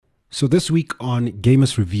So, this week on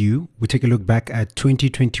Gamers Review, we take a look back at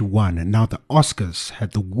 2021. And now, the Oscars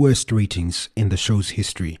had the worst ratings in the show's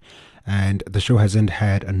history. And the show hasn't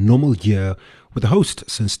had a normal year with a host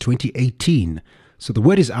since 2018. So, the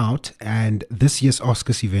word is out, and this year's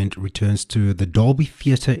Oscars event returns to the Dolby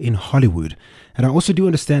Theatre in Hollywood. And I also do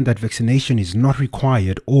understand that vaccination is not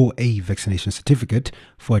required or a vaccination certificate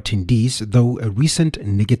for attendees, though a recent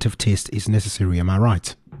negative test is necessary. Am I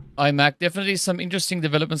right? iMac, definitely some interesting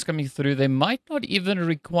developments coming through. They might not even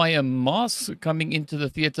require masks coming into the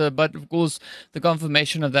theater, but of course, the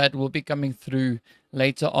confirmation of that will be coming through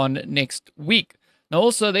later on next week. Now,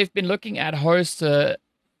 also, they've been looking at hosts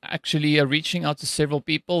actually reaching out to several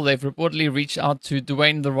people. They've reportedly reached out to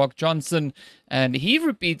Dwayne The Rock Johnson, and he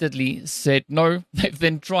repeatedly said no. They've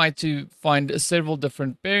then tried to find several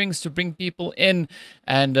different pairings to bring people in,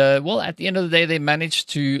 and well, at the end of the day, they managed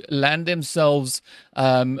to land themselves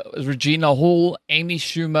Regina Hall, Amy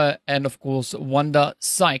Schumer, and of course Wanda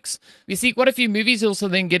Sykes. We see quite a few movies also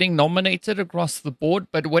then getting nominated across the board,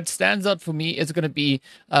 but what stands out for me is going to be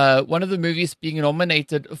one of the movies being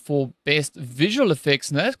nominated for Best Visual Effects,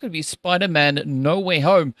 and that's going to be Spider-Man No Way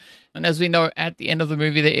Home. And as we know, at the end of the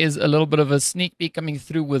movie, there is a little bit of a sneak peek coming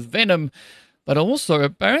through with Venom, but also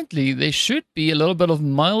apparently there should be a little bit of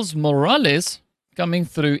Miles Morales coming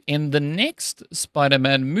through in the next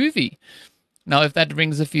Spider-Man movie. Now, if that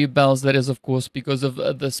rings a few bells, that is, of course, because of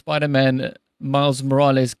the Spider-Man Miles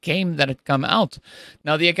Morales game that had come out.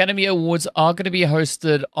 Now, the Academy Awards are going to be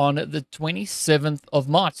hosted on the 27th of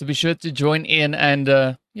March, so be sure to join in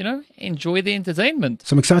and, enjoy the entertainment.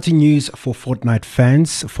 Some exciting news for Fortnite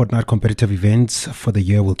fans. Fortnite competitive events for the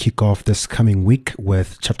year will kick off this coming week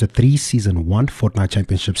with Chapter 3, Season 1, Fortnite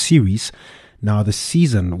Championship Series. Now, the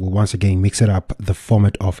season will once again mix it up the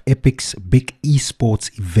format of Epic's big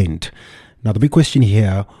esports event. Now, the big question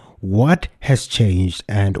here, what has changed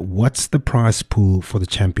and what's the prize pool for the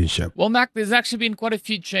championship? Well, Mac, there's actually been quite a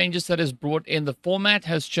few changes that has brought in. The format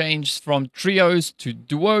has changed from trios to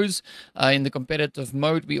duos in the competitive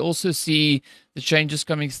mode. We also see the changes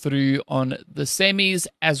coming through on the semis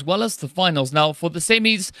as well as the finals. Now, for the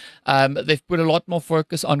semis, they've put a lot more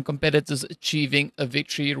focus on competitors achieving a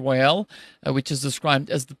victory royale, which is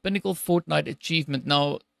described as the pinnacle Fortnite achievement.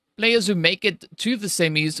 Now, players who make it to the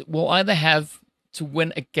semis will either have to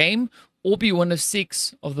win a game or be one of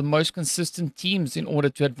 6 of the most consistent teams in order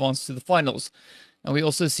to advance to the finals. Now, we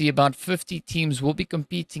also see about 50 teams will be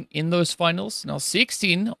competing in those finals. Now,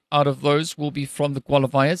 16 out of those will be from the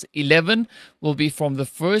qualifiers. 11 will be from the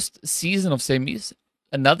first season of semis.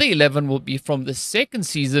 Another 11 will be from the second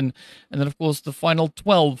season. And then, of course, the final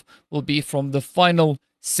 12 will be from the final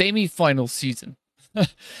semi-final season.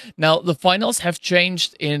 Now, the finals have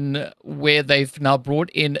changed in where they've now brought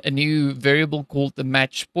in a new variable called the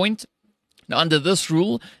match point. Now, under this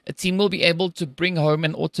rule, a team will be able to bring home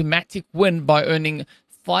an automatic win by earning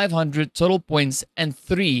 500 total points and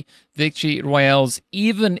 3 victory royales,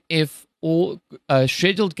 even if all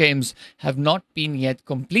scheduled games have not been yet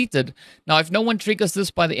completed. Now, if no one triggers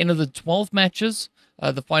this by the end of the 12 matches,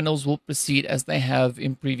 the finals will proceed as they have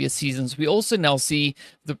in previous seasons. We also now see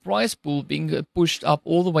the prize pool being pushed up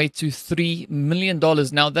all the way to $3 million.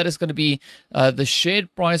 Now, that is going to be the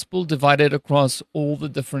shared prize pool divided across all the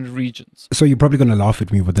different regions. So you're probably going to laugh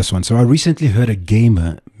at me with this one. So I recently heard a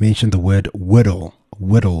gamer mention the word whittle,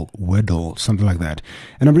 something like that.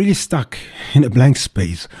 And I'm really stuck in a blank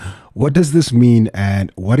space. What does this mean,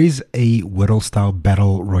 and what is a whittle-style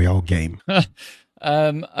battle royale game?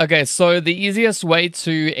 Okay, so the easiest way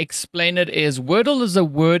to explain it is Wordle is a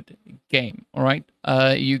word game, all right?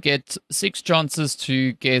 You get 6 chances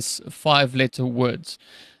to guess 5-letter words.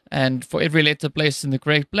 And for every letter placed in the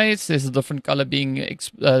correct place, there's a different color being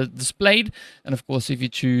displayed. And of course, if you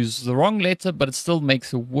choose the wrong letter, but it still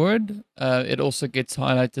makes a word, it also gets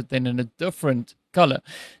highlighted then in a different color.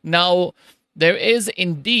 Now, there is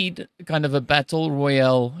indeed kind of a battle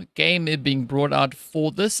royale game being brought out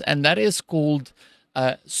for this, and that is called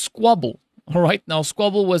Squabble. All right, now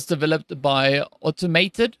Squabble was developed by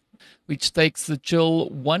Automated, which takes the chill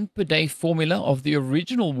 1 per day formula of the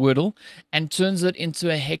original Wordle and turns it into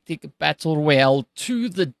a hectic battle royale to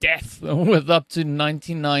the death with up to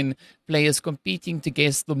 99 players competing to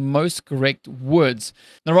guess the most correct words.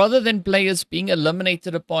 Now, rather than players being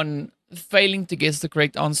eliminated upon failing to guess the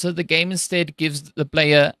correct answer, the game instead gives the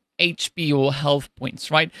player HP or health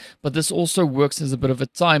points, right? But this also works as a bit of a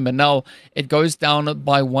timer. Now, it goes down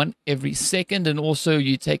by 1 every second, and also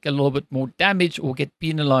you take a little bit more damage or get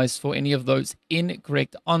penalized for any of those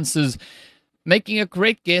incorrect answers. Making a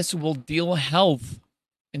correct guess will deal health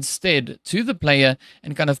instead to the player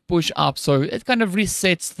and kind of push up. So it kind of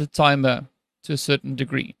resets the timer to a certain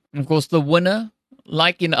degree. And of course, the winner,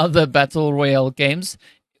 like in other Battle Royale games,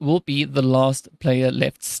 will be the last player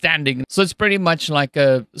left standing. So it's pretty much like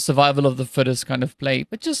a survival of the fittest kind of play,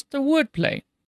 but just a word play.